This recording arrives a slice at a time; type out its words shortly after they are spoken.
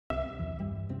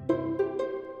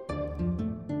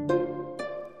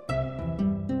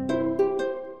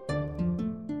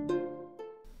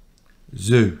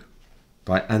Zoo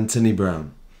by Anthony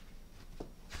Browne.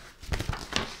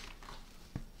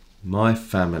 My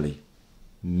family.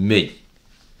 Me.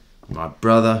 My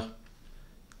brother,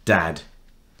 dad,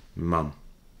 mum.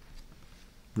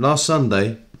 Last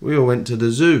Sunday we all went to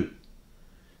the zoo.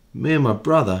 Me and my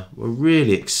brother were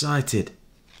really excited.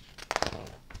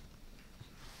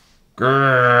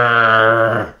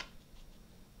 Grrr.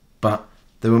 But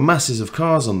there were masses of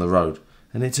cars on the road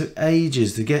and it took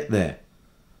ages to get there.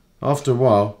 After a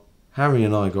while, Harry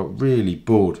and I got really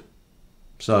bored.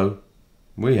 So,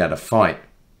 we had a fight.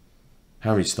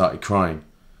 Harry started crying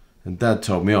and Dad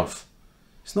told me off.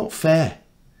 It's not fair.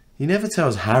 He never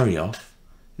tells Harry off.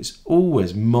 It's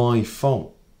always my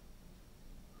fault.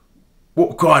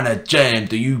 What kind of jam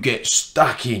do you get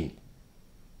stuck in?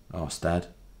 Asked Dad.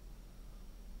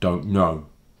 Don't know,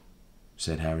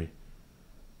 said Harry.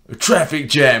 A traffic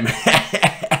jam,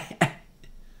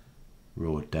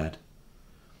 roared Dad.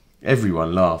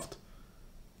 Everyone laughed,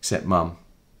 except Mum,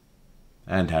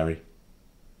 and Harry,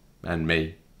 and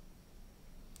me.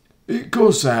 It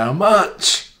costs how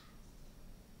much?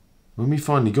 When we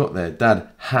finally got there, Dad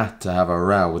had to have a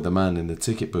row with the man in the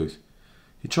ticket booth.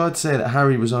 He tried to say that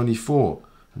Harry was only 4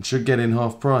 and should get in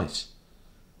half price.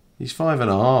 He's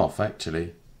 5.5,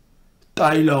 actually.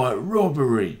 Daylight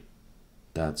robbery,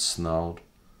 Dad snarled.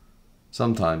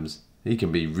 Sometimes he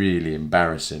can be really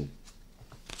embarrassing.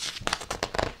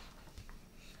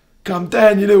 Come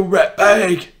down, you little rat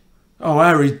bag. Oh,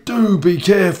 Harry, do be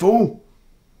careful.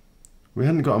 We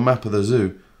hadn't got a map of the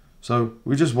zoo, so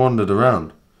we just wandered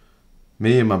around.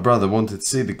 Me and my brother wanted to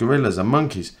see the gorillas and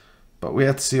monkeys, but we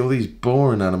had to see all these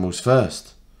boring animals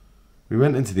first. We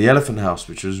went into the elephant house,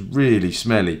 which was really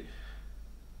smelly.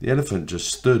 The elephant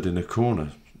just stood in a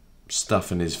corner,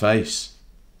 stuffing his face.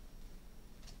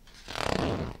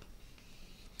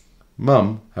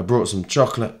 Mum had brought some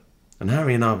chocolate, and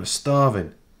Harry and I were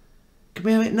starving. Can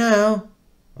we have it now?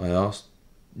 I asked.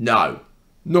 No,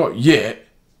 not yet,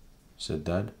 said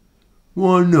Dad.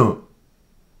 Why not?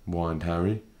 Whined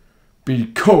Harry.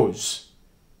 Because,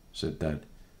 said Dad.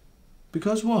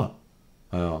 Because what?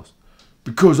 I asked.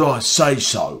 Because I say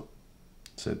so,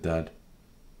 said Dad.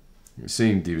 It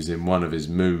seemed he was in one of his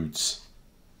moods.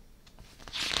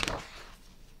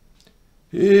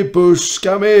 Here, puss,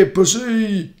 come here,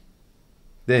 pussy.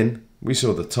 Then we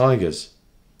saw the tigers.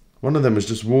 One of them was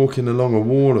just walking along a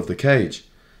wall of the cage,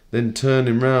 then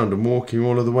turning round and walking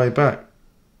all of the way back.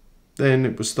 Then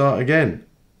it would start again.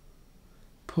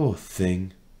 Poor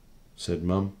thing, said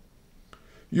Mum.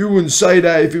 You wouldn't say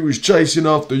that if it was chasing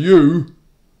after you,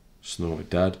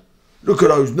 snorted Dad. Look at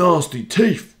those nasty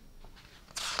teeth.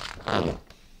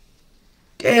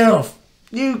 Get off!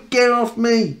 You get off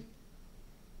me!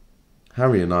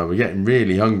 Harry and I were getting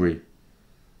really hungry.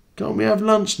 Can't we have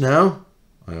lunch now?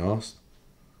 I asked.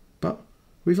 But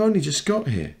we've only just got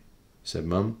here, said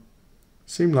Mum.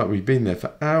 Seemed like we'd been there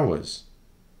for hours.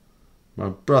 My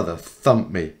brother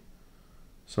thumped me,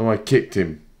 so I kicked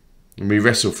him and we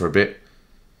wrestled for a bit.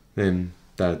 Then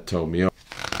Dad told me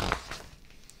off.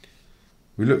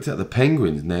 We looked at the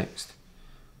penguins next.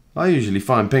 I usually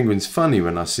find penguins funny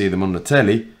when I see them on the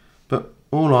telly, but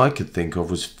all I could think of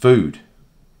was food.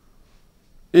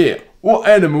 Here, what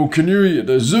animal can you eat at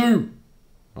the zoo?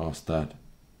 Asked Dad.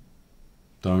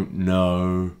 Don't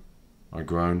know, I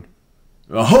groaned.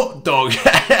 A hot dog,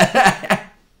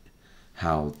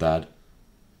 howled Dad.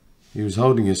 He was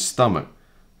holding his stomach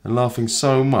and laughing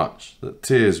so much that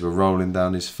tears were rolling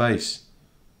down his face.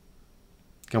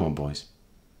 Come on, boys,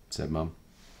 said Mum.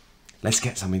 Let's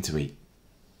get something to eat.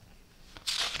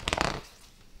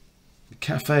 The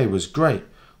cafe was great.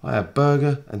 I had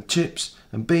burger and chips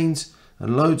and beans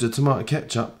and loads of tomato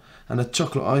ketchup and a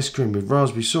chocolate ice cream with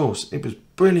raspberry sauce. It was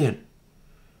brilliant.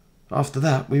 After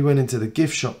that, we went into the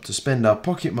gift shop to spend our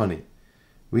pocket money.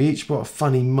 We each bought a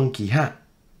funny monkey hat.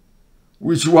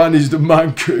 Which one is the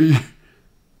monkey?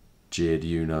 Jeered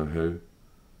you-know-who.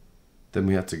 Then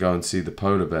we had to go and see the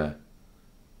polar bear.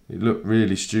 It looked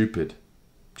really stupid,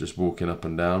 just walking up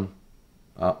and down,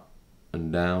 up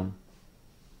and down.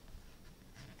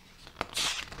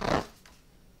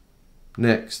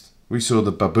 Next, we saw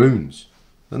the baboons,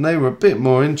 and they were a bit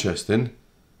more interesting.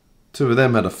 2 of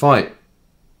them had a fight.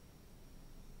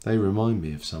 They remind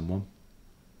me of someone,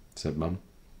 said Mum.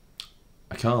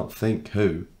 I can't think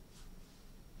who.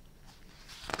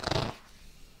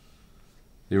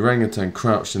 The orangutan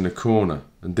crouched in the corner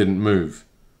and didn't move.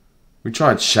 We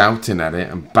tried shouting at it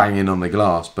and banging on the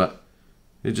glass, but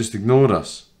it just ignored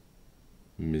us.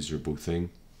 Miserable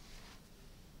thing.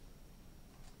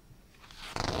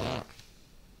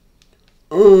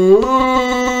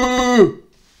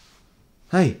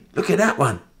 Hey, look at that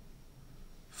one.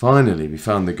 Finally, we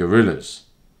found the gorillas.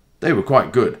 They were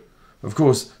quite good. Of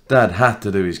course, Dad had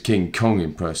to do his King Kong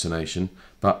impersonation,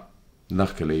 but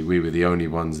luckily we were the only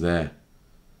ones there.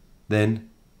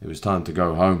 Then it was time to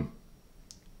go home.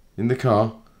 In the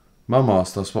car, Mum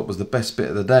asked us what was the best bit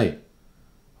of the day.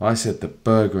 I said the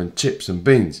burger and chips and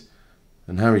beans,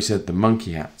 and Harry said the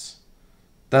monkey hats.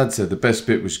 Dad said the best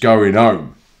bit was going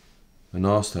home, and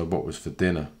asked her what was for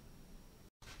dinner.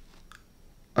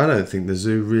 I don't think the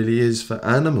zoo really is for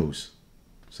animals,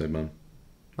 said Mum.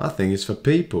 I think it's for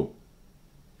people.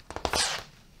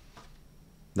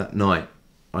 That night,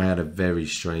 I had a very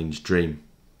strange dream.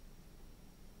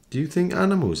 Do you think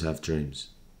animals have dreams?